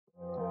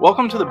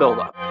Welcome to The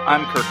Build-Up.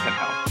 I'm Kirk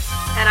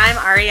Pinhouse. And I'm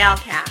Ariel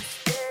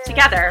Cass.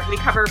 Together, we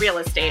cover real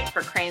estate for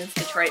Crane's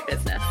Detroit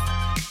business.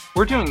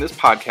 We're doing this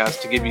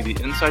podcast to give you the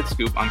inside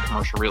scoop on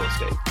commercial real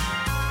estate.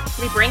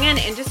 We bring in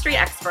industry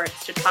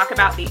experts to talk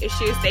about the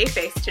issues they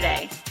face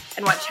today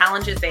and what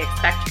challenges they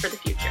expect for the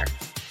future.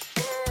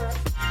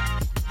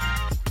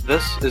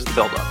 This is The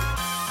Build-Up.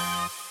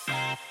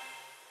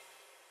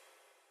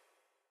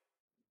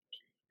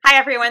 Hi,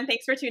 everyone.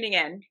 Thanks for tuning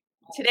in.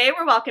 Today,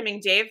 we're welcoming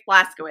Dave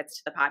Blaszkiewicz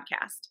to the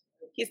podcast.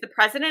 He's the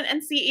president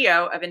and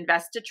CEO of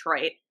Invest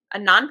Detroit, a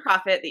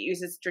nonprofit that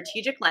uses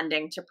strategic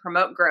lending to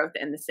promote growth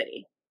in the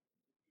city.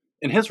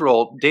 In his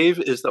role, Dave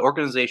is the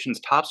organization's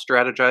top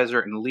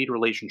strategizer and lead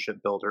relationship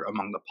builder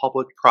among the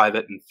public,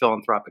 private, and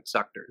philanthropic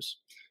sectors.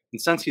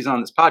 And since he's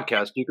on this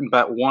podcast, you can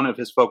bet one of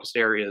his focused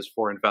areas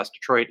for Invest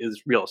Detroit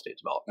is real estate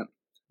development.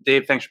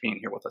 Dave, thanks for being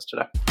here with us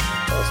today.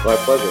 It's my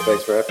pleasure.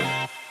 Thanks for having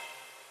me.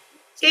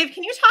 Dave,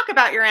 can you talk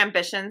about your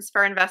ambitions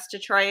for Invest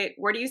Detroit?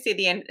 Where do you see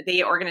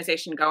the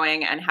organization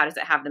going, and how does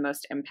it have the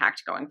most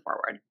impact going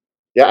forward?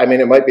 Yeah, I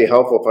mean, it might be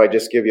helpful if I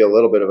just give you a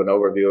little bit of an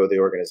overview of the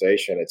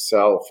organization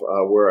itself.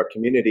 We're a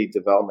community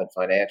development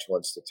financial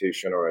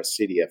institution, or a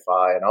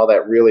CDFI, and all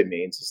that really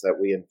means is that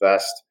we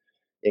invest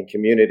in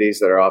communities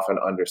that are often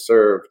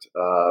underserved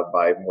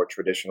by more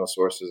traditional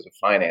sources of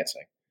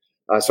financing.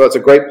 So it's a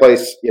great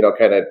place,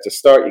 kind of to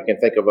start. You can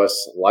think of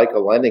us like a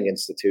lending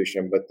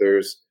institution, but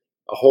there's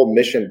a whole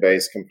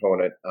mission-based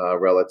component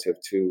relative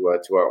to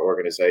our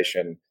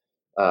organization.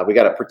 We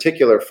got a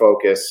particular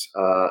focus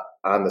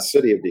on the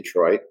city of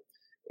Detroit,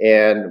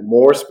 and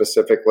more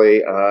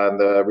specifically on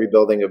the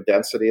rebuilding of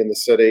density in the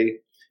city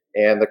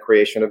and the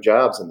creation of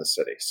jobs in the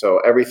city. So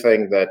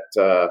everything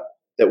that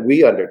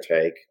we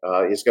undertake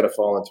is going to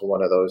fall into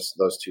one of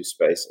those two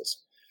spaces.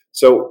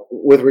 So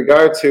with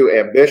regard to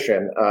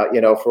ambition,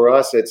 for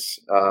us, it's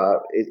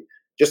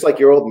just like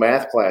your old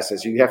math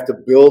classes. You have to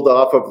build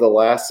off of the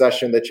last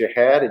session that you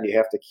had, and you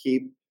have to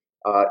keep,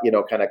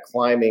 kind of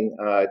climbing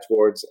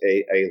towards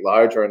a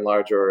larger and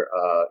larger,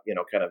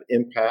 kind of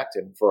impact,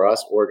 and for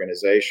us,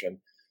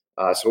 organization.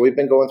 So we've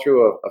been going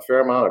through a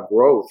fair amount of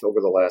growth over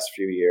the last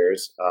few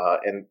years,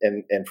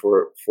 and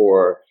for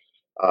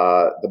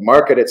the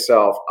market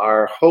itself,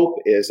 our hope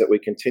is that we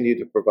continue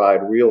to provide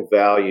real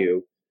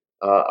value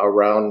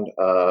around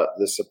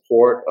the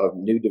support of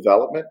new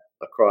development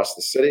across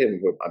the city, and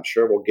I'm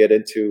sure we'll get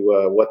into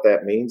what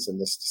that means in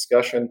this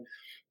discussion.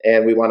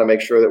 And we want to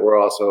make sure that we're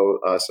also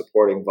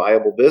supporting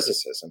viable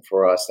businesses, and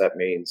for us, that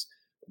means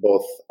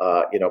both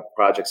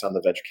projects on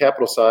the venture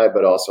capital side,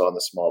 but also on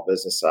the small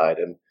business side.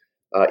 And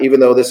even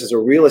though this is a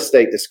real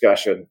estate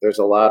discussion, there's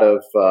a lot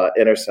of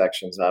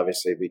intersections,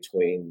 obviously,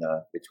 between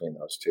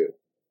those two.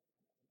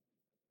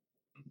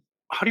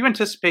 How do you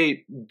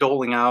anticipate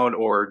doling out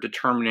or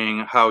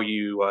determining how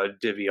you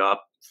divvy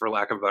up, for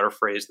lack of a better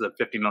phrase, the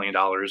 $50 million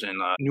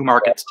in new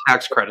markets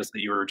tax credits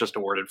that you were just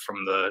awarded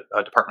from the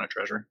Department of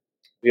Treasury?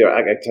 Yeah,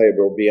 I can tell you,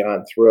 we're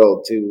beyond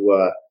thrilled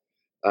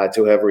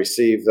to have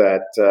received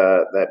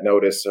that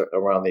notice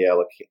around the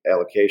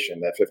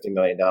allocation. That $50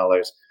 million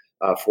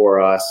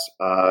for us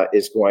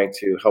is going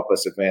to help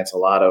us advance a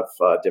lot of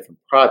different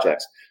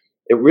projects.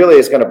 It really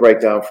is going to break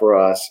down for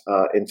us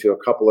into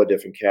a couple of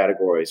different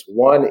categories.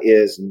 One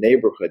is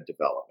neighborhood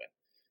development.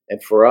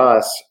 And for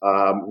us,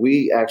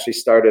 we actually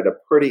started a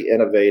pretty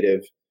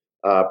innovative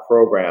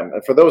program.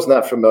 And for those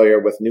not familiar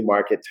with new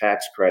market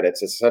tax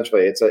credits,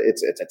 essentially it's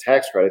a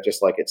tax credit,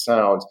 just like it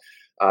sounds,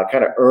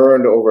 kind of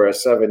earned over a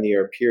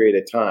 7-year period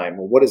of time.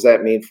 Well, what does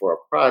that mean for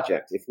a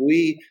project? If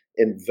we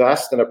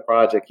invest in a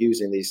project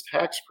using these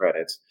tax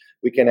credits,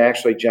 we can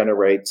actually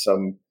generate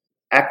some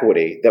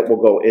equity that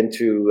will go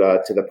into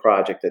to the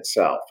project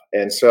itself.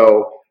 And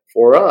so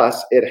for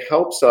us, it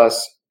helps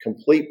us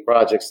complete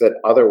projects that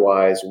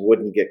otherwise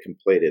wouldn't get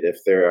completed. If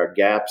there are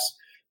gaps,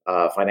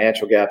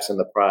 financial gaps in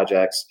the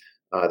projects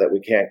that we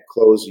can't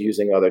close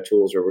using other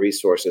tools or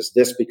resources,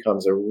 this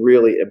becomes a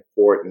really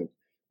important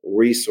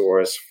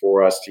resource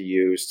for us to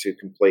use to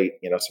complete,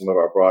 some of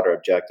our broader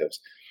objectives.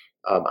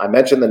 I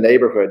mentioned the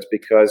neighborhoods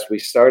because we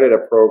started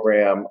a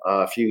program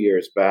a few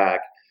years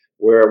back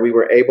where we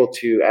were able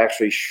to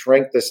actually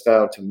shrink this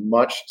down to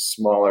much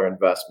smaller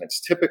investments,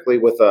 typically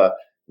with a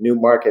new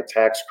market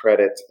tax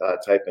credit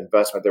type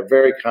investment. They're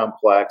very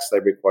complex.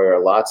 They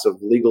require lots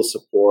of legal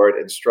support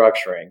and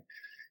structuring.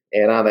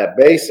 And on that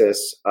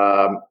basis,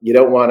 you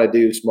don't want to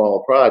do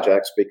small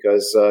projects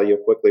because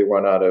you'll quickly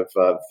run out of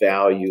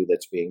value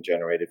that's being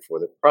generated for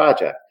the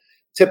project.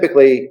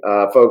 Typically,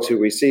 folks who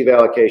receive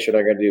allocation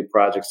are going to do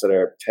projects that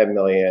are 10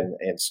 million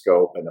in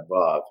scope and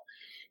above.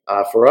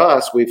 For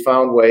us, we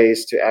found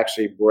ways to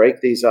actually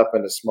break these up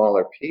into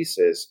smaller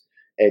pieces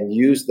and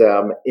use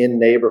them in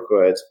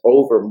neighborhoods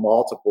over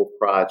multiple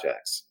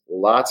projects.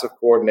 Lots of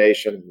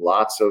coordination,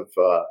 lots of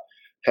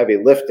heavy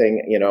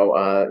lifting,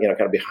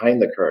 kind of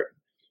behind the curtain,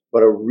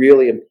 but a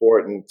really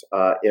important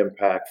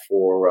impact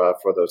for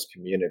those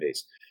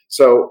communities.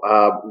 So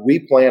we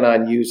plan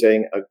on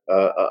using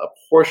a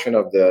portion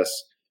of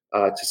this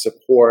to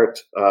support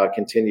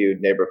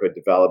continued neighborhood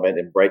development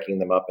and breaking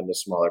them up into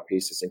smaller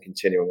pieces and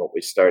continuing what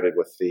we started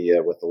with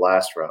the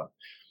last round.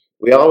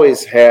 We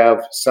always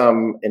have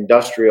some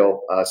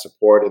industrial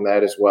support in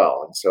that as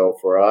well, and so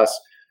for us,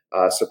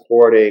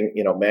 supporting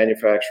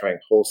manufacturing,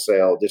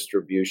 wholesale,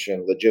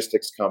 distribution,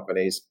 logistics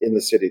companies in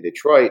the city of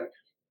Detroit,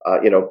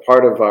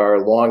 part of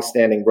our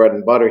longstanding bread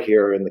and butter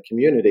here in the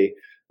community.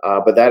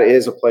 But that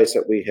is a place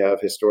that we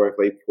have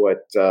historically put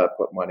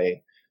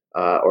money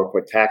or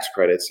put tax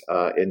credits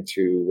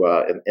into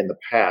in the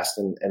past,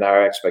 and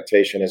our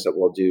expectation is that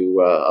we'll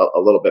do a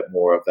little bit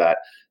more of that.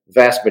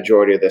 Vast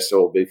majority of this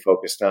will be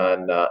focused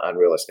on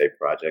real estate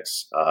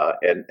projects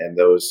and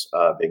those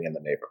being in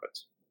the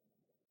neighborhoods.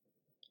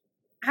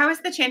 How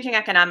is the changing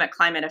economic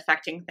climate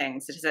affecting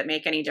things? Does it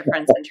make any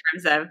difference in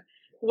terms of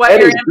what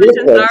your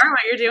ambitions are,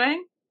 what you're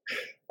doing?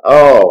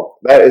 Oh,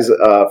 that is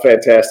a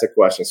fantastic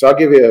question. So I'll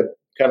give you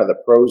kind of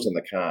the pros and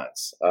the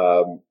cons.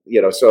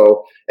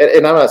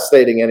 And I'm not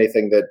stating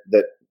anything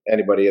that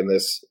anybody in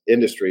this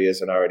industry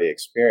isn't already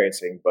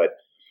experiencing, but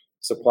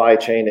supply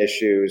chain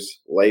issues,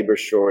 labor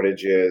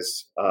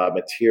shortages,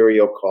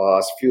 material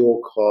costs,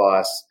 fuel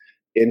costs,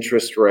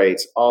 interest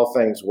rates, all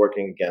things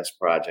working against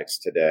projects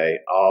today,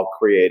 all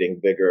creating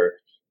bigger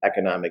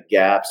economic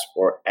gaps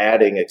or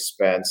adding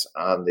expense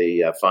on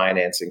the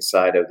financing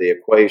side of the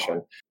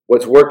equation.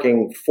 What's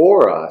working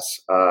for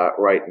us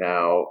right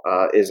now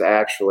is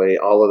actually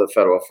all of the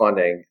federal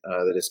funding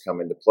that has come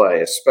into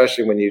play,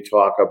 especially when you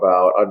talk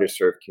about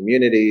underserved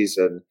communities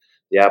and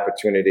the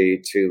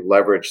opportunity to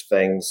leverage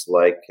things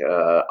like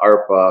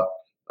ARPA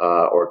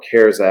or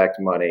CARES Act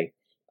money.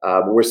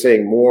 We're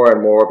seeing more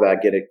and more of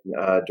that getting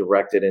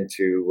directed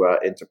into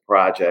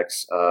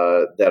projects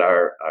that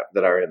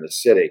are in the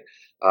city.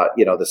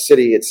 The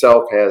city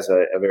itself has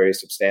a very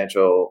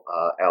substantial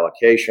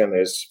allocation.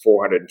 There's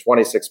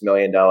 $426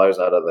 million out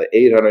of the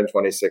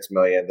 $826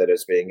 million that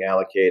is being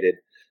allocated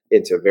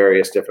into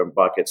various different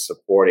buckets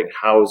supporting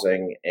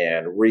housing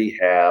and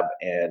rehab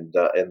and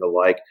the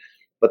like.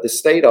 But the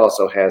state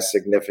also has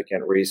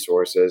significant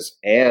resources,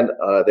 and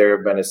there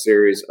have been a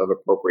series of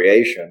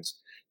appropriations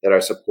that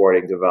are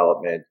supporting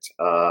development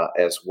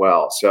as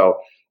well. So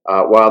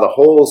while the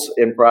holes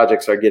in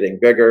projects are getting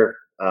bigger,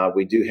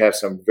 we do have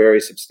some very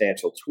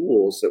substantial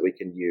tools that we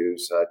can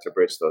use to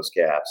bridge those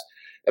gaps.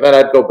 And then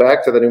I'd go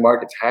back to the new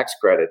market tax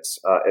credits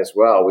as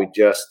well. We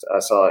just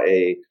saw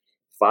a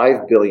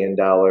 $5 billion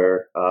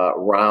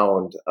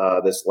round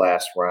this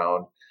last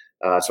round.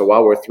 So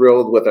while we're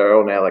thrilled with our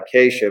own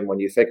allocation, when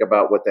you think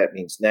about what that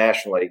means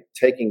nationally,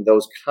 taking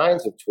those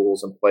kinds of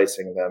tools and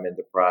placing them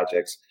into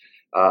projects,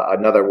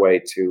 another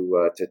way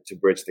to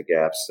bridge the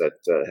gaps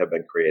that have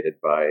been created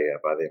by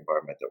the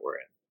environment that we're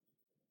in.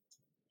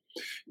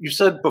 You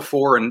said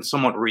before and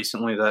somewhat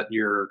recently that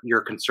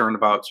you're concerned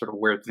about sort of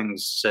where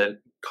things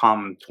sit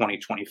come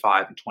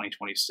 2025 and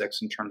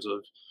 2026 in terms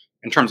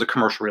of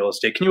commercial real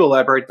estate. Can you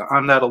elaborate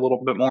on that a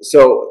little bit more?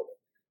 So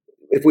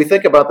if we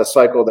think about the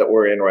cycle that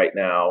we're in right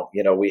now,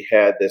 we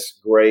had this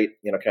great,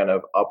 kind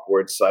of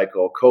upward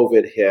cycle.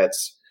 COVID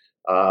hits.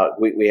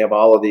 We have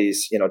all of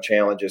these,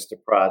 challenges to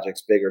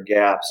projects, bigger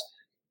gaps.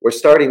 We're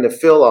starting to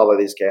fill all of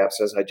these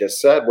gaps, as I just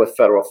said, with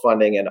federal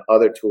funding and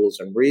other tools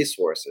and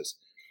resources.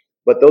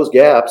 But those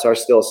gaps are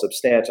still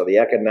substantial. The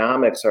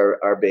economics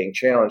are being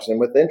challenged. And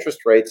with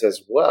interest rates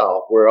as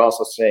well, we're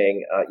also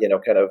seeing,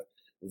 kind of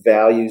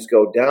values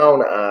go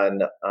down on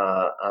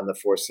the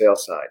for sale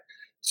side.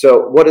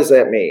 So what does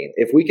that mean?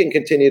 If we can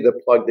continue to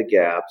plug the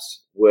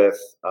gaps with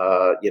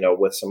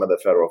some of the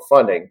federal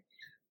funding,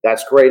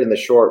 that's great in the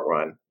short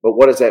run. But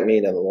what does that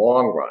mean in the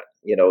long run?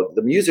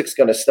 The music's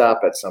going to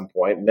stop at some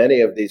point.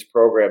 Many of these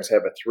programs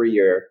have a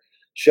 3-year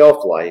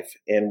shelf life.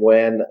 And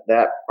when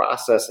that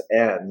process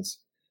ends,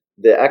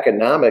 the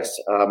economics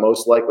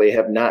most likely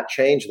have not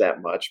changed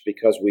that much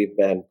because we've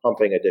been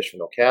pumping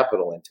additional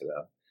capital into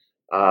them,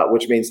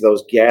 which means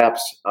those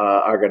gaps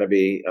are going to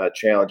be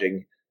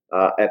challenging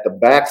at the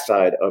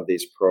backside of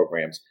these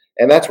programs.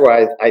 And that's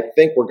where I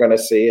think we're going to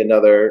see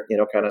another,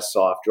 kind of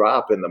soft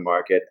drop in the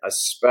market,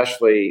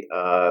 especially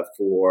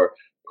for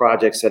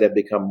projects that have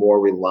become more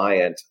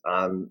reliant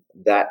on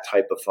that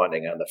type of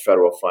funding, on the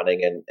federal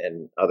funding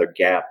and other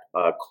gap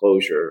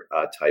closure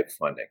type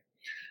funding.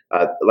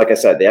 Like I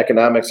said, the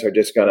economics are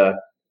just going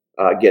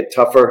to get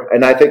tougher.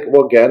 And I think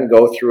we'll, again,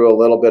 go through a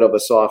little bit of a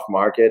soft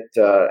market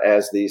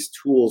as these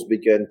tools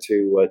begin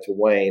to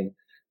wane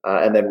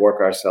and then work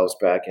ourselves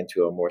back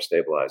into a more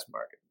stabilized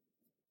market.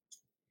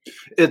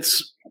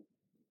 It's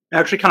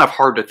actually kind of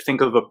hard to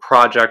think of a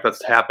project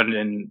that's happened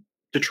in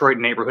Detroit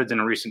neighborhoods in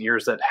recent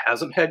years that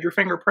hasn't had your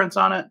fingerprints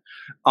on it.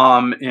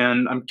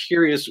 And I'm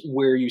curious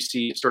where you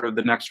see sort of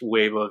the next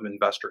wave of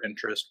investor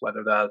interest,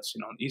 whether that's,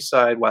 on the east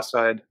side, west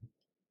side.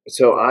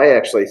 So I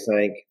actually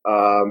think,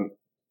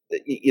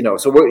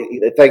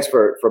 thanks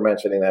for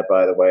mentioning that,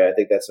 by the way. I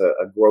think that's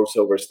a gross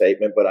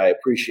overstatement, but I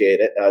appreciate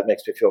it. It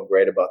makes me feel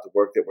great about the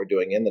work that we're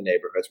doing in the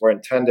neighborhoods. We're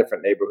in 10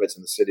 different neighborhoods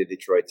in the city of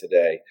Detroit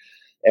today.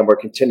 and we're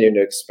continuing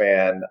to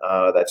expand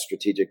that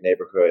strategic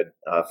neighborhood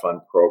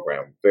fund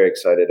program. Very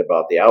excited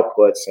about the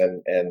outputs,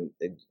 and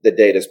the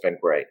data's been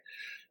great.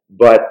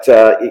 But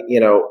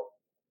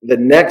the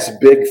next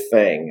big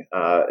thing,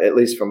 at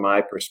least from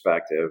my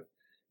perspective,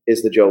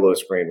 is the Joe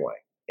Louis Greenway.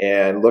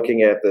 And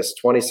looking at this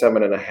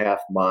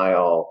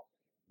 27.5-mile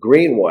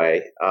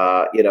Greenway,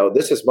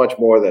 this is much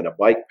more than a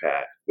bike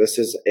path. This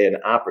is an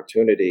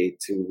opportunity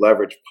to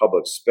leverage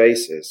public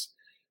spaces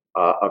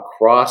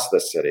across the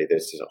city.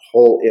 This is a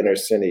whole inner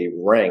city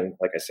ring,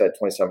 like I said,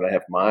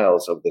 27.5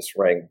 miles of this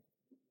ring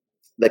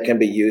that can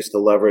be used to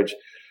leverage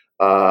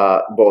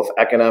both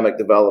economic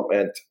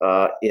development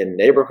in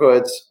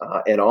neighborhoods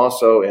and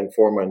also in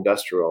former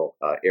industrial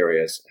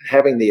areas.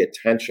 Having the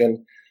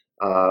attention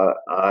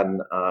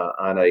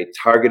on a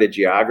targeted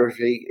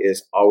geography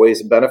is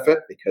always a benefit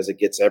because it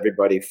gets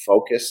everybody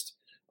focused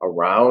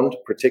around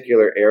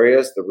particular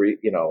areas.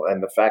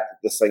 And the fact that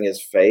this thing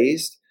is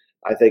phased,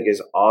 I think,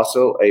 is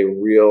also a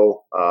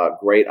real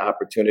great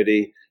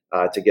opportunity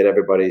to get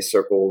everybody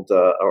circled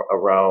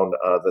around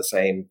the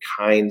same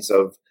kinds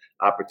of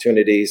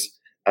opportunities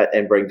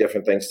and bring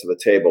different things to the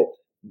table.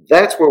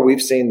 That's where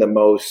we've seen the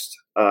most,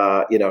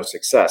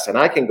 success. And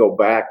I can go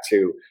back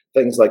to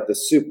things like the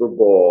Super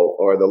Bowl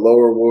or the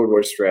Lower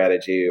Woodward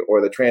strategy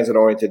or the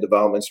transit-oriented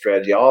development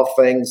strategy, all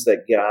things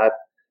that got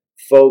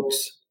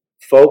folks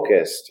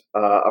focused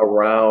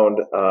around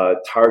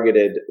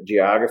targeted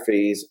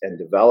geographies and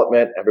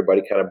development.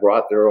 Everybody kind of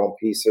brought their own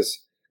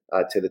pieces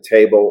to the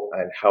table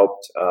and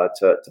helped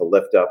to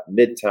lift up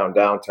Midtown,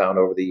 downtown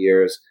over the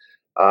years.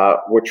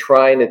 We're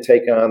trying to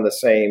take on the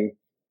same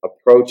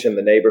approach in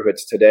the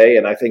neighborhoods today,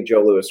 and I think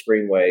Joe Louis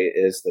Greenway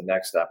is the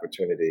next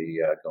opportunity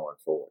going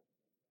forward.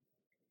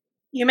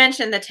 You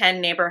mentioned the 10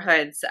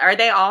 neighborhoods. Are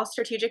they all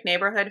Strategic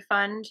Neighborhood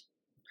Fund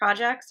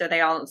projects? Are they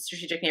all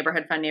Strategic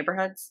Neighborhood Fund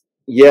neighborhoods?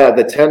 Yeah,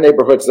 the 10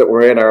 neighborhoods that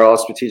we're in are all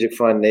Strategic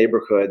Fund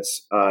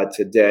neighborhoods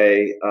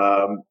today.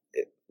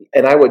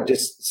 And I would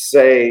just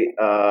say,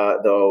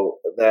 though,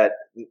 that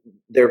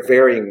they're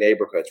varying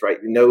neighborhoods, right?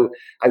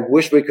 I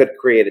wish we could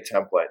create a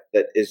template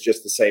that is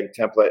just the same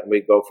template and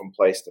we go from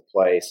place to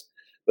place.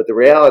 But the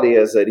reality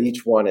is that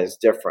each one is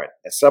different.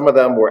 And some of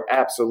them were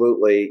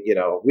absolutely,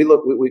 we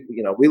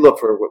look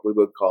for what we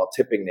would call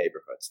tipping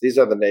neighborhoods. These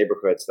are the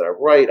neighborhoods that are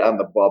right on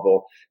the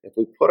bubble. If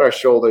we put our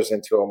shoulders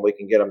into them, we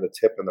can get them to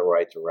tip in the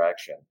right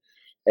direction.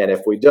 And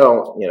if we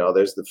don't,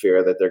 there's the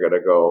fear that they're going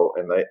to go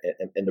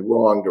in the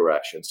wrong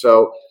direction.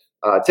 So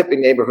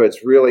tipping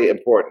neighborhoods really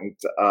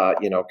important,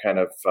 kind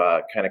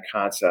of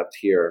concept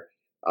here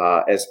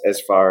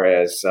as far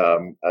as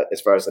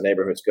the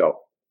neighborhoods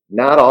go.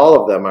 Not all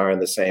of them are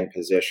in the same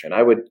position.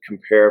 I would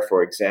compare,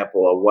 for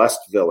example, a West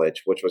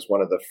Village, which was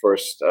one of the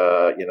first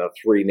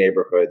 3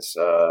 neighborhoods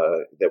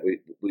that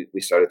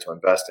we started to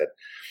invest in.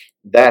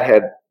 That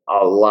had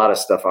a lot of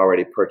stuff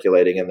already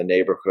percolating in the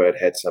neighborhood,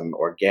 had some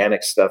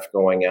organic stuff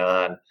going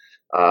on,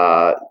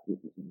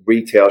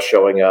 retail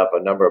showing up,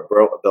 a number of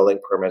building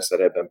permits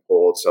that had been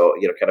pulled. So,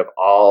 kind of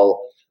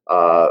all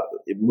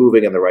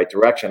moving in the right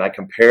direction. I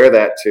compare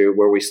that to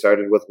where we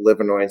started with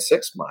Livernois and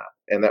 6 Mile,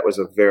 and that was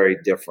a very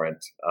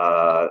different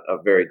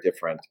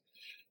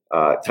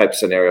type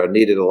scenario.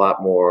 Needed a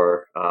lot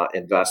more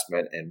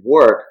investment and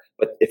work.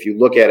 But if you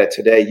look at it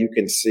today, you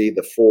can see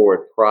the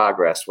forward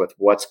progress with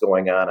what's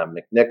going on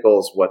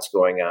McNichols, what's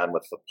going on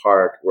with the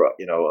park,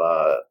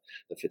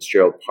 the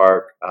Fitzgerald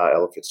Park,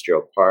 Ella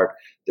Fitzgerald Park,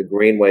 the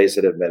greenways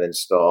that have been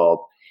installed.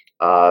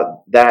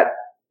 That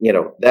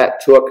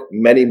took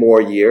many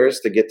more years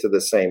to get to the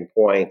same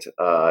point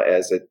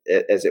as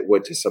it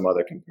would to some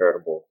other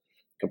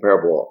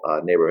comparable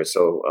neighborhoods.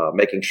 So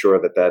making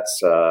sure that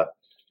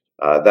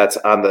that's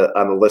on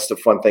the list of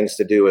fun things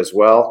to do as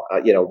well.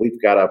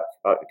 We've got a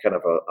kind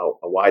of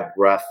a wide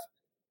breadth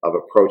of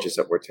approaches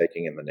that we're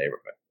taking in the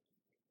neighborhood.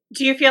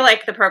 Do you feel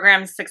like the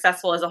program's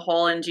successful as a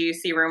whole, and do you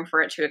see room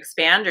for it to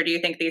expand, or do you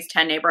think these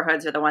 10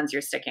 neighborhoods are the ones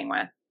you're sticking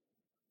with?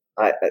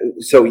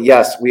 So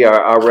yes, we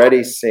are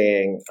already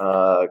seeing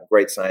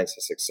great signs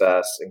of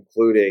success,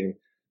 including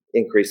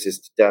increases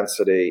to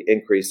density,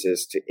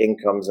 increases to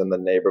incomes in the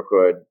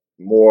neighborhood,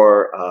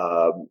 more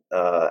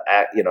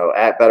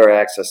better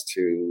access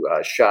to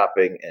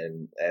shopping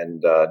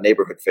and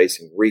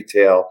neighborhood-facing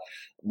retail,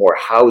 more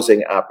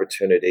housing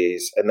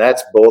opportunities, and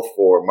that's both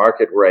for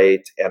market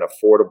rate and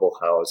affordable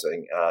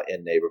housing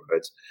in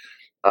neighborhoods.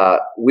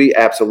 We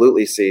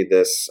absolutely see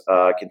this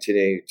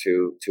continuing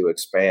to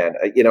expand.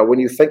 When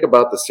you think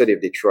about the city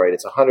of Detroit,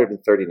 it's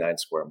 139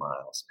 square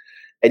miles,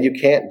 and you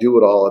can't do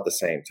it all at the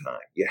same time.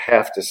 You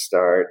have to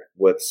start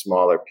with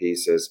smaller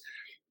pieces.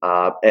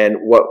 And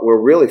what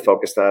we're really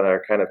focused on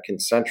are kind of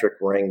concentric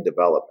ring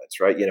developments,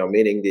 right?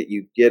 Meaning that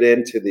you get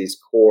into these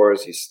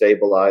cores, you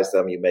stabilize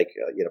them, you make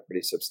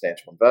pretty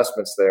substantial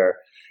investments there,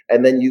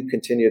 and then you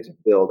continue to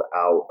build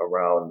out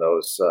around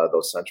those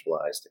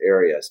centralized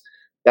areas.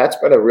 That's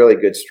been a really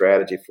good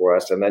strategy for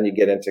us. And then you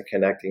get into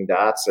connecting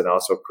dots and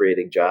also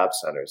creating job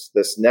centers.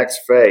 This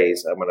next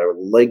phase, I'm going to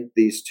link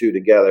these two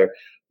together,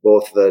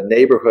 both the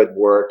neighborhood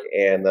work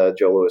and the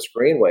Joe Louis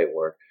Greenway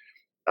work.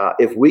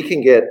 if we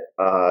can get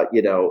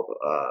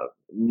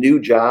new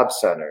job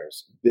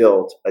centers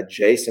built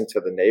adjacent to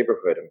the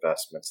neighborhood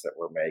investments that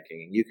we're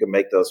making, and you can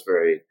make those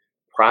very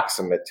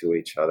proximate to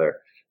each other,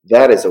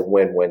 that is a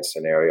win-win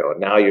scenario. And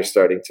now you're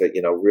starting to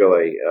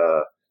really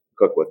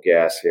cook with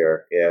gas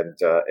here and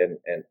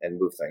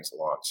move things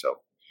along. So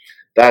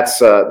that's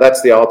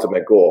the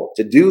ultimate goal.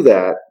 To do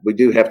that, we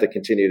do have to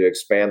continue to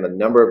expand the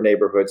number of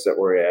neighborhoods that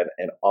we're in,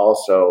 and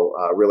also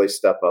really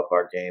step up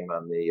our game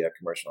on the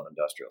commercial and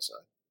industrial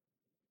side.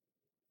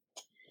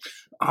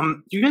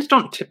 You guys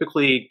don't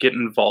typically get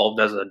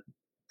involved as a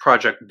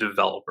project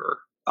developer,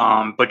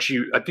 but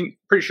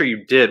pretty sure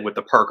you did with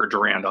the Parker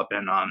Durand up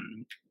in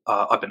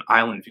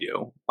Island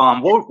View.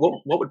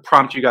 What would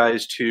prompt you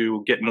guys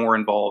to get more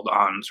involved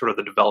on sort of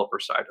the developer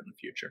side in the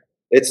future?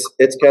 It's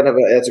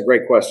a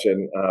great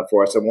question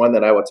for us, and one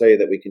that I will tell you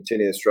that we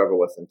continue to struggle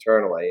with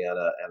internally on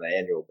an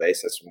annual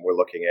basis when we're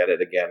looking at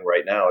it again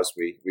right now as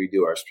we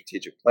redo our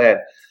strategic plan.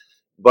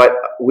 But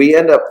we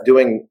end up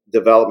doing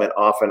development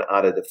often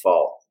out of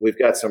default. We've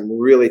got some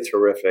really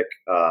terrific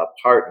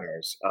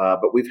partners,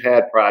 but we've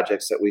had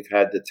projects that we've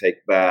had to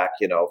take back.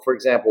 For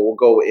example, we'll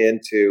go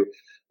into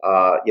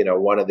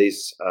one of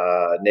these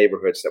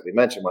neighborhoods that we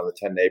mentioned, one of the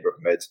 10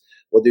 neighborhoods.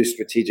 We'll do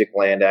strategic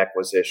land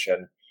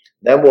acquisition.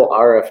 Then we'll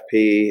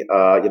RFP,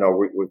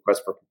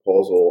 request for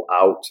proposal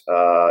out,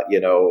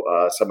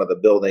 some of the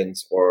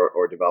buildings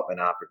or development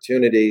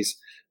opportunities,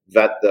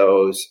 vet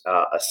those,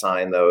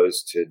 assign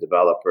those to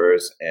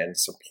developers, and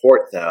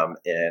support them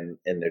in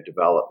their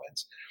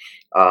developments.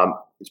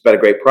 It's been a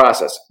great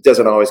process. It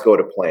doesn't always go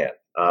to plan.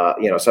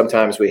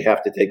 Sometimes we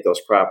have to take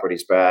those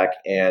properties back,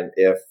 and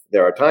if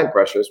there are time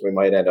pressures, we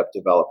might end up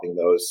developing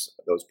those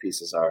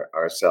pieces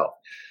ourselves.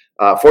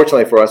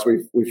 Fortunately for us,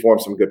 we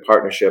formed some good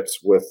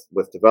partnerships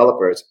with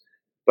developers.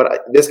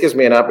 But this gives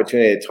me an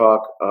opportunity to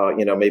talk,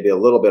 maybe a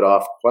little bit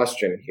off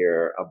question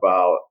here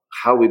about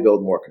how we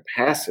build more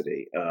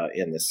capacity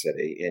in the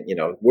city. And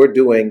we're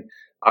doing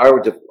our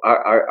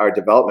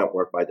development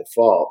work by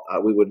default.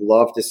 We would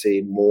love to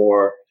see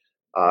more,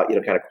 kind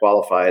of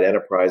qualified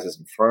enterprises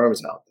and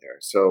firms out there.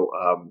 So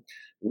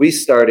we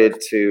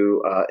started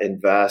to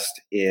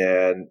invest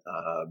in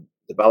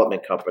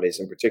development companies,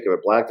 in particular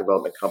Black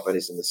development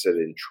companies in the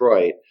city of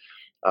Detroit.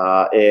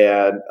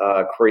 And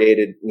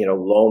created,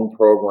 loan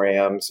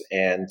programs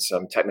and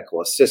some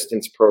technical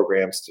assistance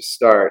programs to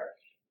start.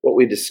 What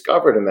we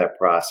discovered in that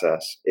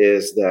process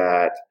is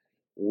that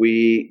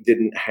we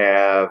didn't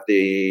have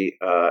the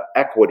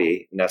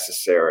equity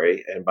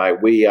necessary, and by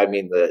we I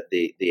mean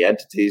the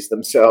entities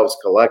themselves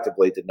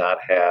collectively did not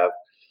have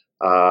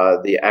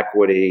the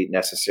equity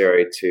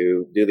necessary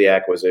to do the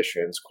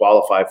acquisitions,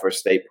 qualify for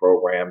state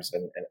programs,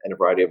 and a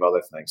variety of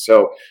other things.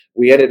 So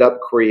we ended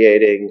up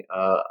creating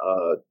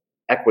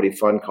equity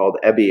fund called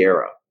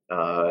Ebiara.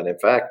 And in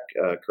fact,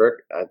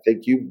 Kirk, I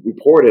think you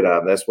reported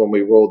on this when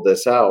we rolled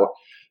this out.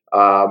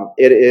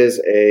 It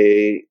is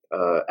a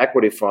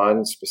equity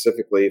fund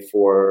specifically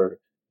for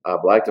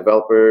Black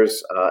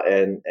developers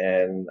and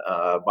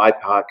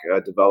BIPOC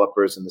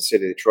developers in the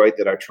city of Detroit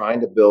that are trying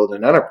to build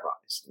an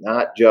enterprise,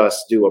 not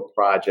just do a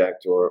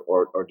project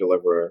or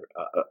deliver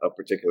a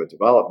particular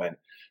development.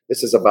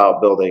 This is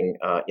about building,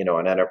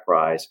 an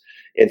enterprise.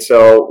 And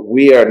so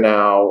we are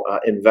now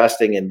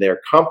investing in their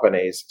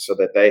companies so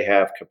that they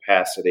have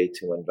capacity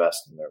to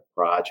invest in their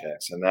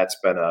projects. And that's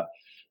been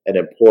an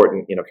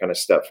important, kind of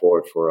step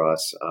forward for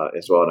us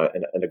as well,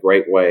 in a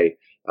great way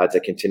to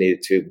continue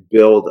to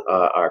build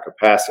our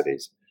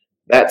capacities.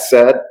 That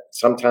said,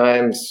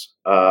 sometimes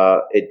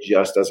it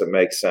just doesn't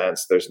make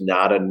sense. There's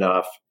not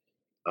enough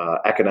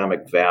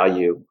economic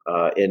value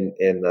in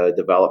the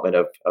development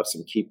of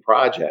some key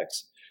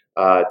projects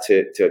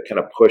to kind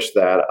of push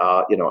that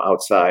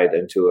outside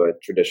into a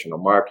traditional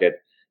market.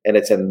 And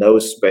it's in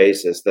those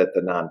spaces that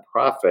the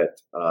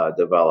nonprofit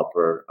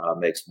developer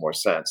makes more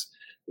sense.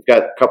 We've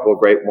got a couple of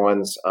great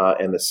ones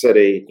in the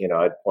city.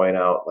 I'd point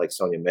out like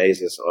Sonia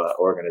Mays'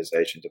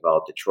 organization,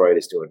 Develop Detroit,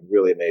 is doing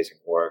really amazing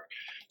work.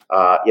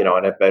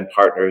 And have been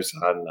partners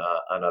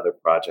on other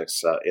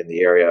projects in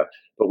the area.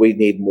 But we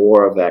need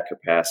more of that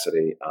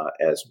capacity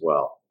as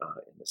well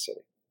in the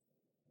city.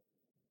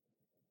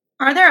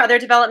 Are there other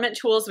development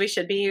tools we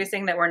should be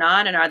using that we're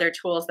not, and are there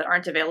tools that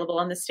aren't available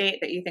in the state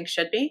that you think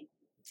should be?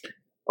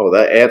 Oh,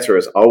 the answer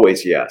is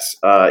always yes.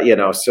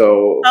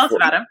 So tell us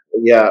about them.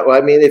 Yeah, well,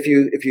 I mean, if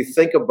you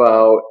think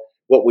about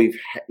what we've,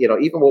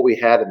 even what we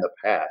had in the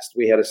past,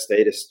 we had a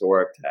state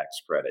historic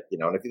tax credit,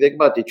 and if you think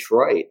about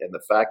Detroit and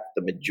the fact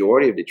that the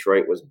majority of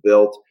Detroit was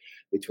built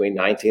between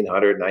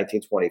 1900 and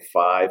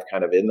 1925,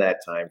 kind of in that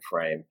time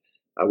frame,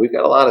 we've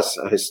got a lot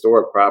of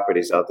historic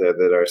properties out there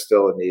that are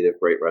still in need of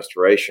great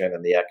restoration,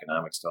 and the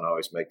economics don't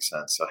always make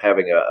sense. So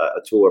having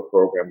a tool or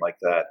program like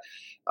that,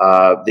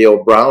 the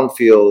old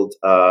brownfield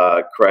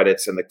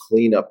credits and the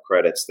cleanup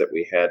credits that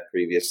we had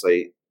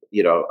previously,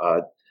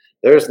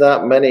 there's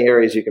not many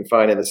areas you can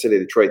find in the city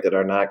of Detroit that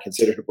are not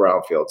considered a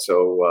brownfield.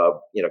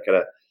 So, kind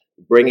of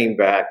bringing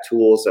back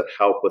tools that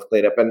help with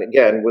cleanup. And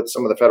again, with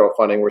some of the federal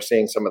funding, we're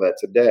seeing some of that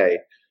today,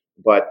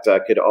 but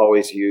could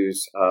always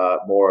use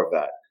more of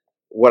that.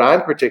 What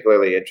I'm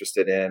particularly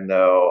interested in,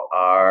 though,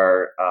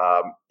 are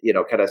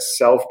kind of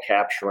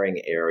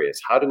self-capturing areas.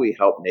 How do we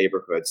help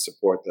neighborhoods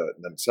support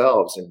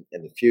themselves in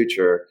the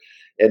future?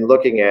 And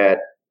looking at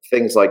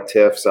things like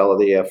TIFs,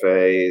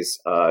 LDFAs,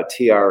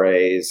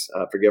 TRAs.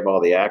 Forgive all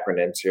the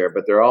acronyms here,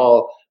 but they're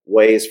all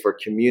ways for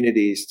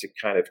communities to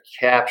kind of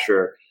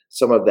capture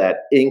some of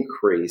that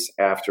increase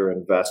after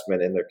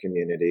investment in their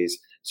communities,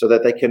 so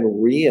that they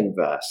can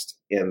reinvest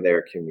in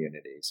their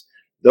communities.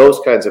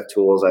 Those kinds of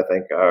tools, I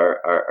think,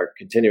 are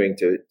continuing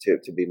to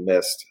be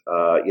missed.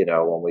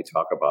 When we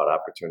talk about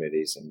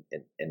opportunities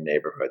in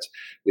neighborhoods,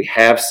 we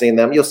have seen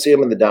them. You'll see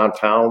them in the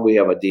downtown. We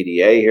have a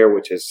DDA here,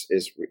 which is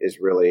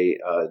really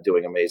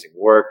doing amazing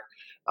work.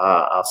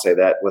 I'll say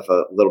that with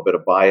a little bit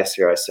of bias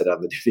here. I sit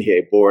on the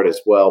DDA board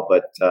as well,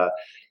 but.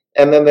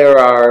 And then there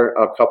are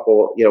a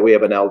couple. We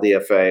have an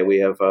LDFA. We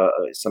have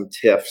some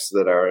TIFs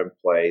that are in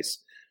place.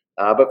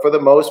 But for the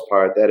most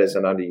part, that is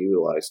an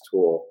underutilized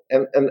tool.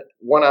 And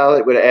one I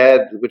would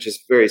add, which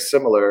is very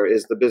similar,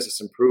 is the business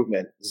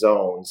improvement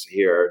zones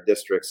here,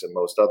 districts, and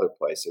most other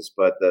places.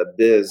 But the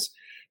BIZ,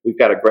 we've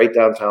got a great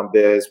downtown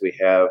BIZ. We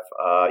have,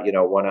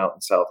 one out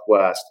in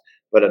Southwest,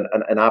 but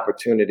an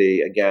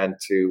opportunity again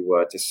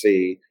to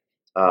see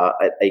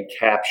a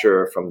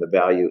capture from the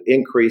value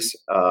increase,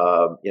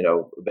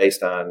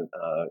 based on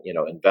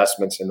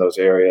investments in those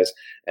areas,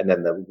 and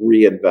then the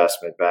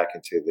reinvestment back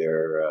into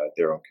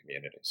their own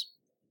communities.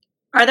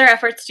 Are there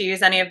efforts to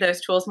use any of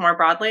those tools more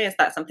broadly? Is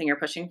that something you're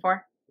pushing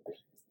for?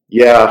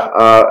 Yeah,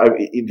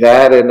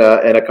 that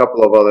and a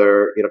couple of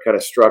other kind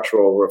of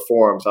structural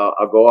reforms.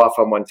 I'll go off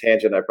on one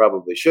tangent I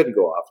probably shouldn't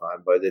go off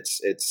on, but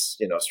it's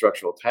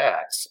structural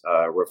tax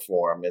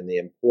reform and the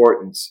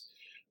importance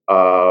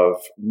of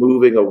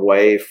moving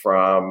away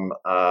from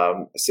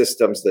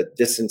systems that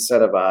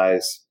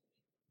disincentivize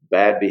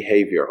bad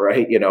behavior,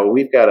 right?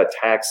 We've got a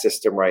tax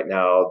system right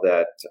now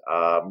that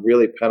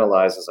really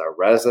penalizes our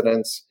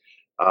residents,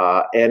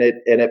 and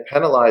it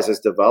penalizes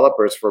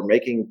developers for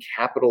making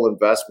capital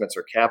investments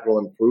or capital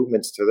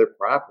improvements to their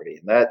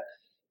property, and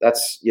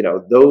that's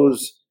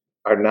those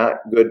are not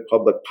good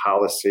public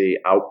policy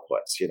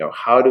outputs.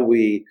 How do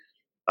we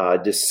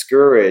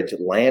discourage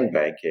land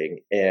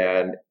banking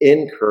and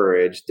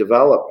encourage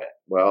development?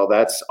 Well,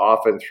 that's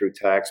often through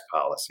tax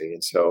policy.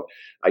 And so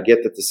I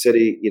get that the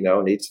city,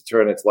 needs to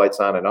turn its lights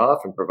on and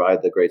off and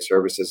provide the great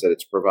services that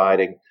it's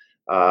providing.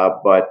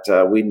 But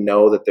we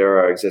know that there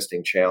are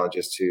existing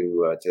challenges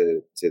to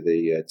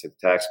the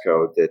tax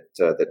code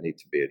that need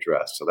to be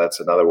addressed. So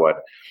that's another one.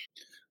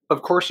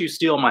 Of course, you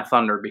steal my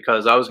thunder,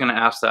 because I was going to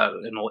ask that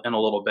in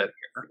a little bit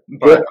here.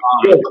 But,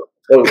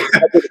 go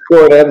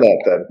ahead on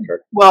that then,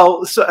 Kirk.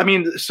 Well,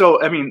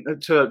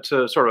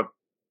 to sort of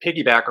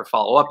piggyback or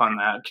follow up on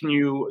that, can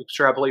you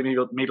extrapolate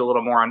maybe a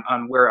little more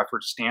on where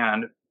efforts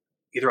stand,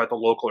 either at the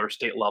local or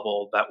state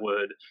level, that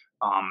would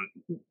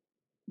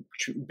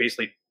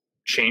basically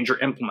change or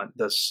implement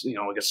this,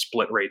 like a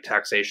split rate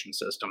taxation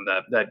system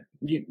that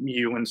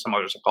you and some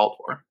others have called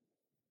for?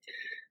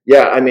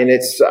 Yeah, I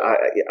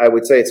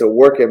would say it's a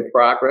work in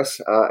progress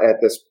at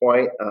this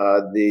point.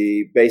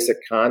 The basic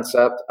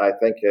concept, I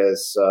think,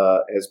 has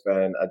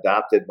been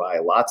adopted by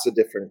lots of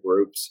different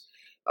groups.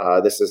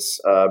 This is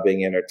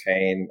being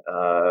entertained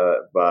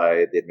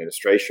by the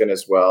administration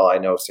as well. I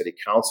know City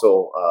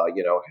Council,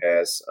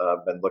 has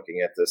been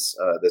looking at this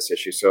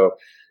issue. So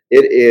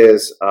it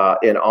is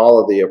in all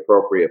of the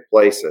appropriate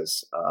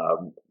places.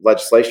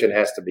 Legislation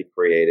has to be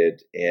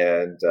created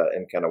and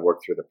kind of work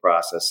through the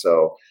process.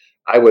 So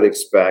I would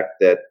expect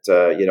that,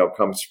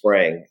 come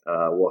spring,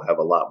 we'll have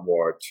a lot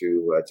more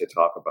to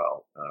talk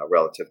about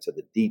relative to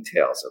the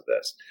details of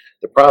this.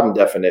 The problem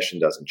definition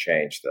doesn't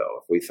change,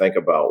 though. If we think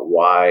about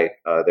why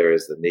there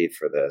is the need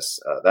for this,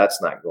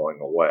 that's not going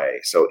away.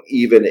 So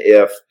even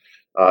if,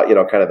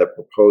 kind of the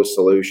proposed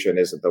solution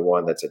isn't the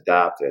one that's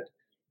adopted,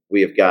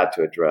 we have got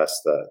to address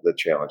the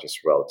challenges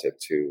relative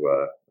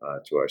to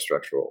our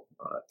structural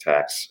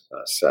tax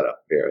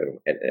setup here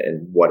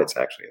and what it's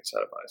actually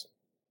incentivizing.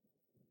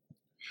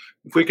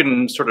 If we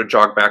can sort of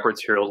jog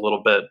backwards here a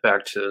little bit,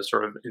 back to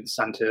sort of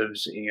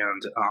incentives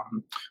and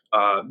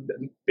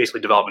basically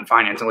development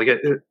financing. Like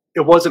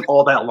it wasn't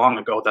all that long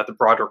ago that the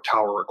Broadwalk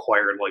Tower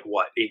required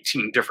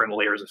 18 different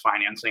layers of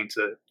financing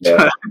to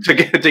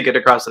get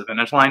across the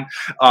finish line.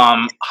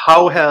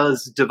 How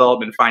has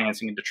development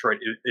financing in Detroit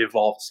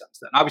evolved since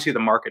then? Obviously, the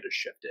market has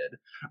shifted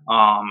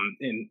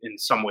in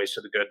some ways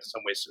to the good, in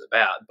some ways to the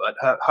bad. But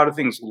how do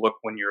things look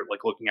when you're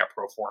looking at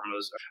pro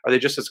formas? Are they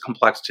just as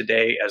complex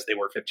today as they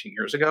were 15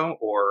 years ago,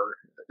 or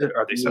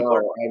are they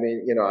simpler?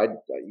 No,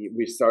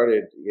 we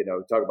started,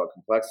 talk about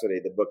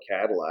complexity. The book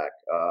Cadillac.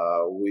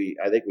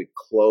 I think we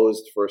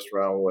closed first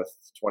round with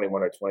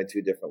 21 or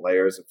 22 different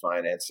layers of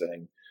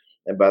financing,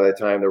 and by the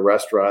time the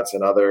restaurants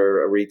and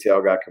other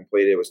retail got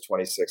completed, it was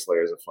 26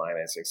 layers of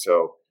financing.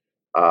 So,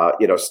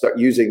 start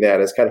using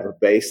that as kind of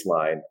a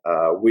baseline.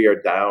 We are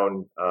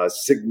down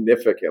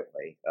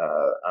significantly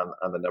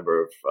on the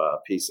number of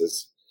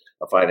pieces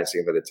of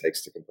financing that it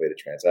takes to complete a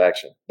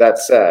transaction. That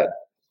said,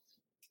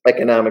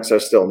 economics are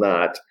still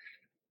not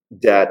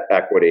debt,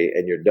 equity,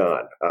 and you're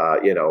done.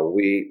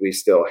 We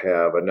still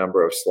have a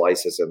number of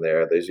slices in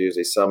there. There's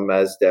usually some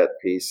mezz debt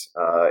piece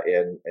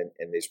in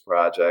these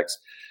projects,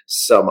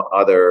 some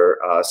other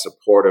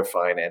supportive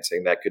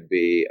financing that could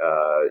be,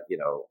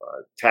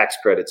 tax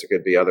credits. It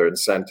could be other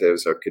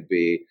incentives, or it could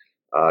be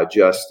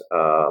just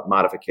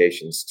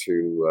modifications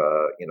to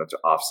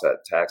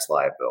offset tax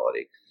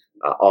liability.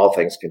 All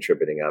things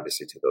contributing,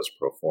 obviously, to those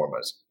pro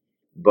formas,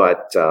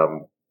 but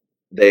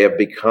they have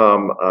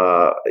become,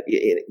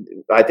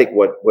 I think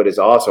what is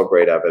also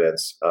great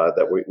evidence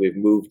that we've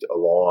moved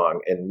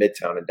along in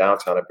Midtown and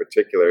downtown in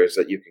particular is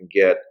that you can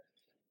get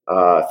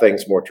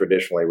things more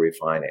traditionally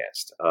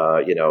refinanced.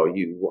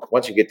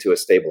 Once you get to a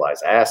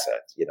stabilized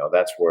asset,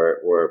 that's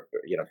where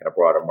kind of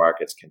broader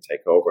markets can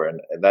take over,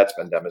 and that's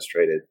been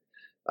demonstrated,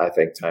 I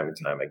think, time and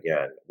time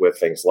again with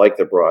things like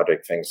the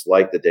Broderick, things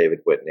like the David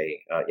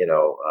Whitney.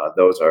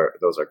 Those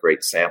are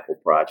great sample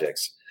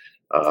projects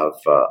of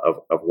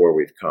where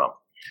we've come.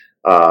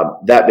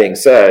 That being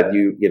said,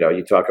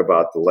 you talk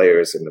about the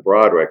layers in the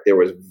Broderick. There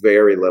was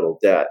very little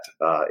debt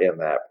in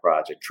that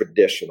project,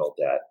 traditional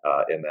debt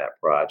in that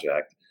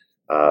project,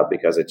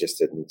 because it just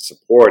didn't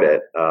support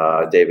it.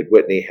 David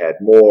Whitney had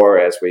more.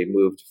 As we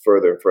moved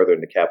further and further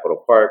into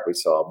Capitol Park, we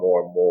saw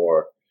more and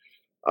more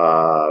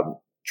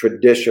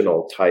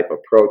traditional type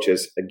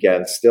approaches.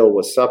 Again, still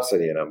with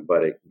subsidy in them,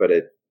 but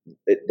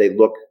they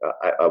look,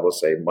 I will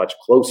say, much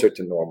closer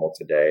to normal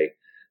today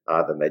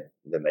than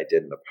they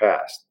did in the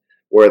past.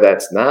 Where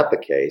that's not the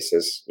case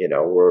is,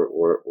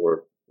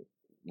 we're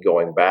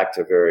going back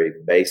to very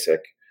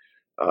basic,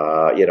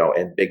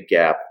 and big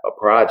gap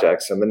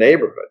projects in the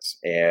neighborhoods.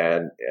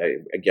 And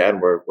again,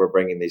 we're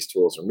bringing these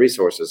tools and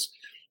resources.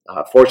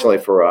 Fortunately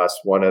for us,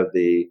 one of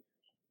the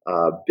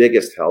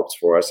biggest helps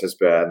for us has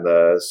been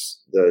the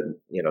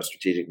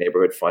Strategic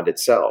Neighborhood Fund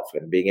itself,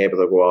 and being able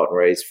to go out and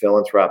raise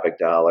philanthropic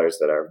dollars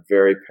that are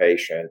very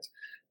patient.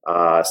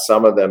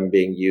 Some of them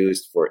being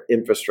used for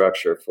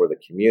infrastructure for the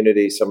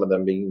community, some of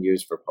them being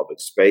used for public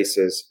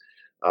spaces.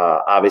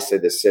 Obviously,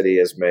 the city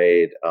has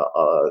made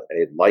a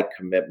like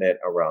commitment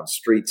around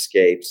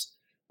streetscapes,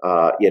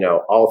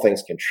 all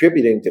things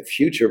contributing to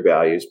future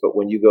values. But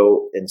when you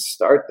go and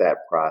start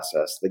that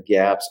process, the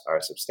gaps are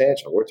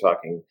substantial. We're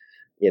talking,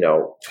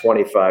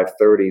 25,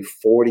 30,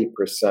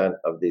 40%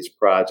 of these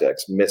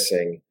projects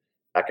missing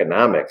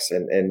economics.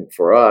 And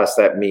for us,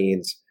 that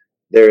means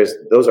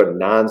those are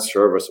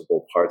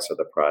non-serviceable parts of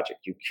the project.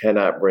 You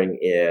cannot bring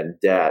in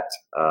debt,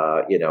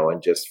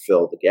 and just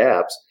fill the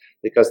gaps,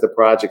 because the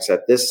projects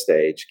at this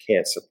stage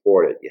can't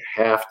support it. You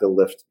have to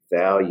lift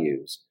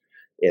values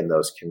in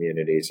those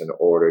communities in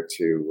order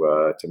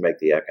to make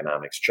the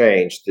economics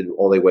change. The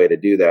only way to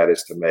do that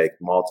is to make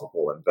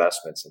multiple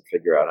investments and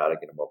figure out how to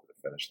get them over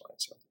the finish line.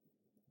 So,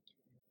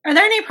 are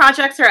there any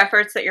projects or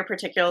efforts that you're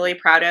particularly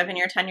proud of in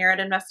your tenure at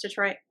Invest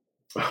Detroit?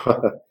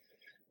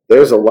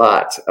 There's a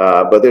lot,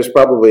 but there's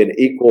probably an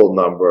equal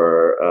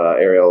number,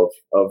 Ariel,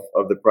 of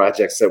the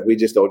projects that we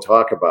just don't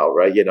talk about,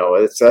 right?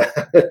 It's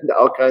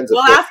all kinds of.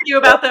 We'll ask you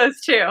about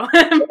those too,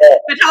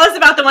 but tell us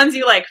about the ones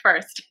you like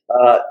first.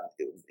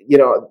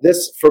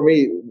 This, for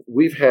me,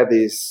 we've had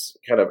these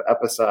kind of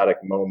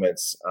episodic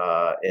moments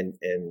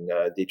in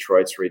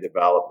Detroit's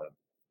redevelopment.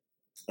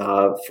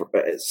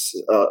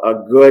 A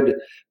good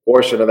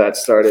portion of that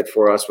started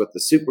for us with the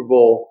Super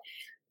Bowl.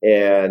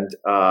 And,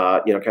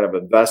 kind of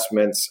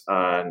investments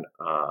on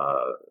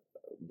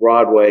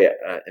Broadway,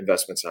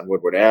 investments on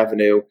Woodward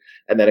Avenue,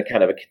 and then a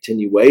kind of a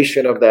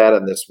continuation of that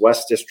in this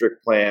West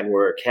District plan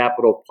where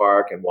Capitol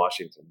Park and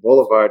Washington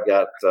Boulevard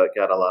got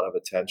a lot of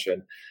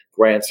attention.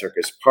 Grand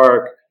Circus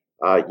Park,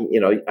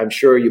 I'm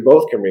sure you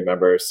both can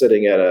remember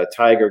sitting at a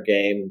Tiger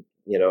game,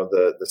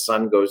 the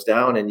sun goes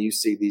down and you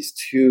see these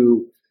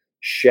two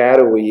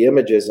shadowy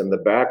images in the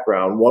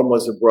background. One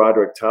was the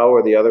Broderick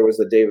Tower, the other was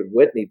the David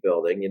Whitney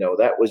building.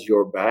 That was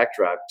your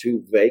backdrop,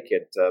 two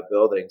vacant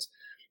buildings.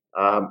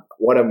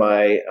 One of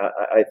my,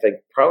 I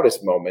think,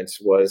 proudest moments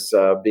was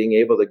being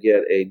able to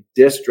get a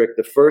district,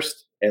 the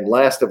first and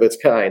last of its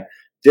kind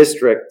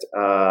district,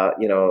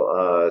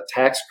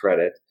 tax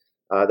credit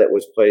that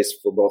was placed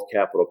for both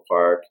Capitol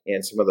Park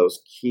and some of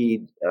those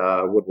key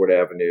Woodward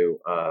Avenue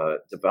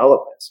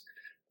developments.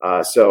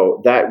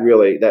 So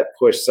that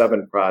pushed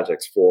 7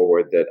 projects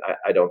forward that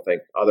I don't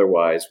think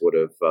otherwise would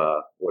have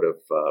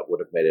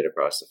made it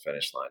across the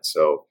finish line.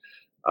 So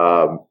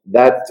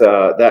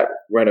that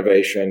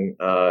renovation,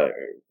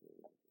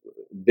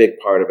 big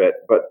part of it.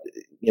 But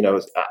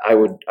I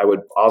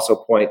would also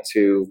point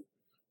to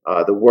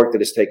the work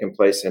that has taken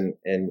place in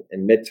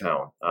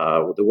Midtown.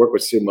 The work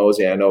with Sue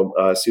Mosey. I know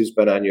Sue's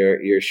been on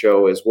your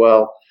show as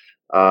well.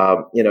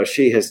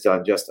 She has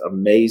done just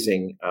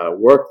amazing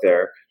work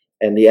there.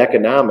 And the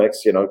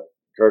economics,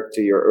 Kirk,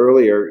 to your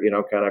earlier,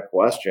 kind of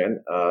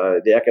question,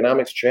 the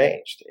economics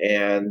changed.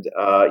 And,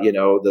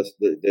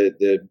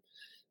 the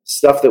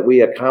stuff that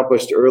we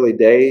accomplished early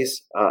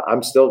days,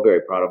 I'm still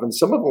very proud of. And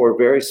some of them were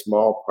very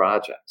small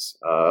projects,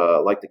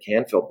 like the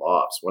Canfield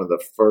Lofts, one of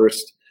the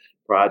first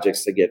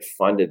projects to get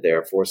funded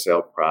there, for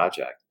sale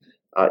project.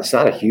 It's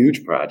not a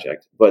huge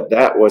project, but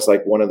that was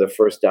like one of the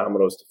first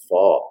dominoes to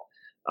fall.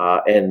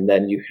 And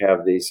then you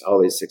have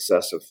all these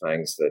successive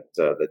things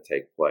that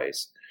take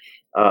place.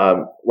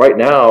 Right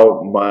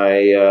now,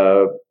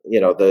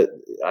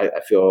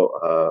 I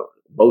feel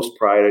most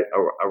pride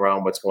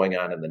around what's going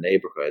on in the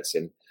neighborhoods,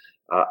 and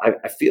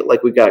I feel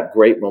like we've got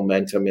great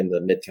momentum in the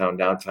midtown,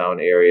 downtown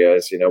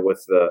areas.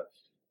 With the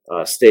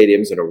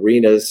stadiums and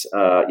arenas,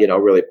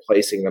 really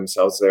placing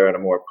themselves there on a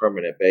more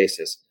permanent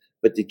basis.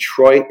 But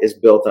Detroit is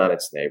built on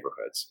its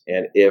neighborhoods,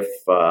 and if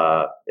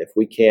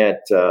we can't,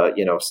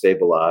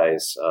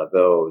 stabilize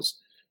those,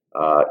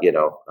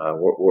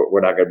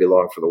 we're not going to be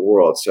long for the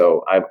world.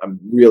 So I'm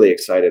really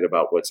excited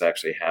about what's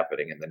actually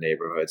happening in the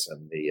neighborhoods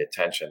and the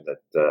attention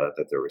that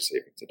they're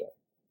receiving today.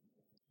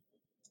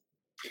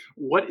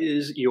 What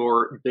is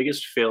your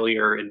biggest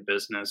failure in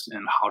business,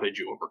 and how did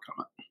you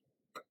overcome it?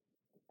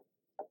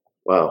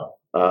 Well,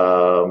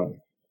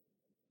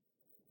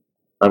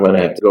 I'm going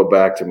to have to go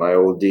back to my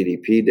old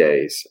DDP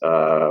days,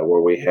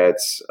 where we had,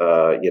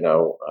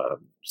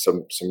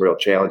 some real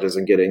challenges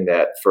in getting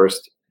that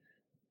first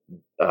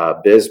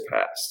biz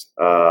passed.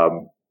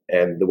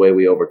 And the way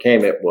we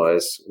overcame it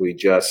was we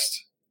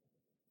just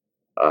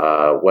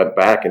went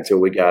back until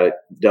we got it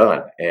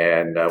done,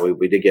 and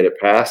we did get it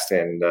passed,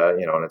 and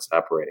and it's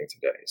operating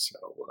today. So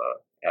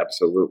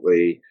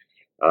absolutely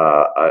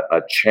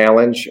a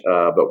challenge,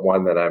 but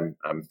one that I'm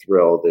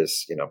thrilled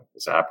is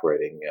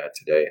operating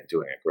today and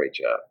doing a great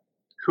job.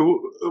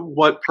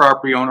 What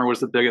property owner was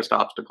the biggest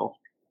obstacle?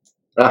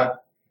 Well,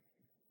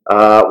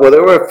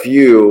 there were a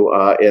few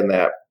in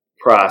that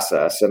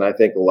process, and I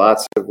think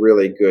lots of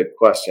really good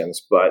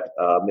questions. But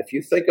if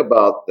you think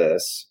about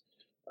this,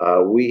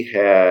 we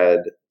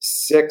had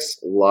 6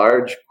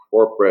 large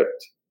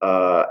corporate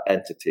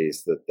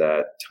entities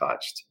that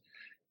touched.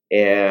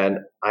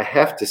 And I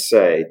have to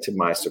say, to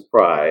my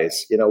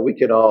surprise, we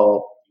can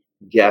all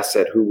guess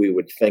at who we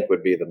would think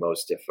would be the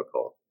most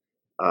difficult.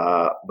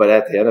 But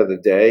at the end of the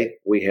day,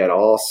 we had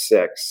all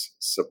 6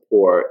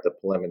 support the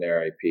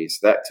preliminary piece.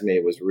 That to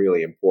me was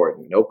really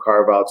important. No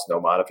carve-outs,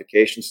 no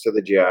modifications to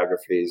the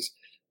geographies,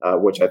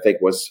 which I think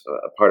was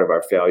a part of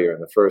our failure in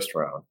the first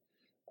round.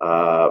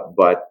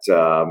 But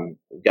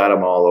got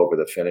them all over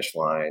the finish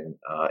line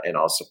and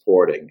all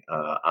supporting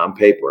on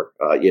paper.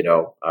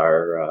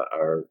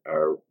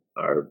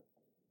 Our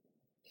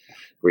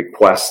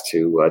request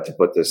to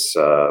put this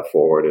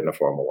forward in a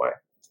formal way.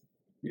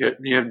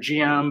 You have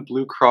GM,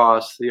 Blue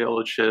Cross, the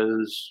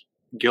Illiches,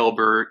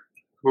 Gilbert.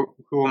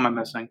 Who am I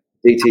missing?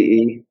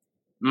 DTE.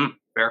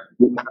 Fair.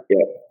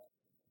 Yeah.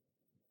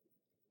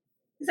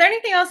 Is there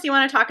anything else you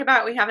want to talk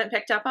about we haven't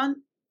picked up on?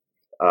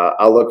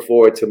 I'll look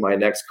forward to my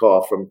next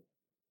call from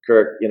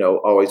Kirk.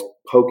 Always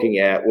poking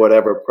at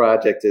whatever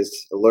project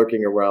is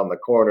lurking around the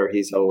corner.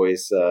 He's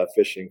always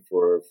fishing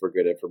for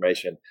good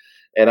information,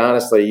 and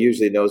honestly,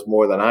 usually knows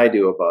more than I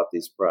do about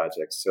these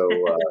projects. So,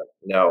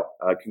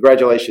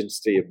 congratulations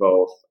to you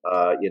both.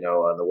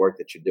 On the work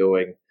that you're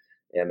doing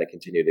and the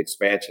continued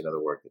expansion of the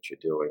work that you're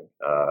doing.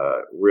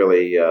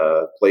 Really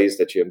pleased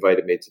that you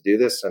invited me to do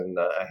this, and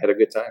I had a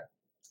good time.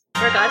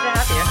 We're glad to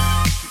have you.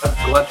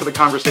 Glad for the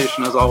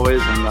conversation as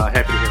always, and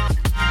happy to hear from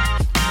you.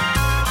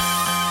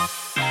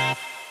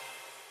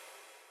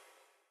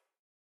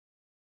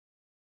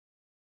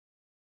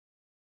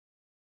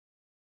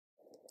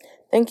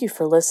 Thank you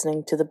for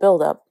listening to The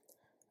Build Up,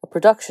 a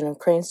production of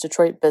Cranes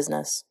Detroit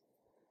Business.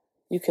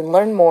 You can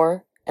learn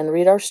more and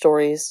read our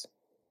stories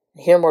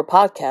and hear more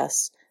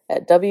podcasts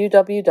at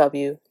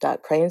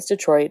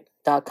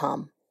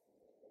www.cranesdetroit.com.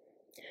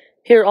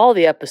 Hear all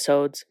the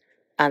episodes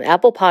on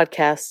Apple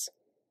Podcasts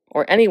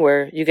or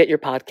anywhere you get your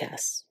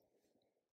podcasts.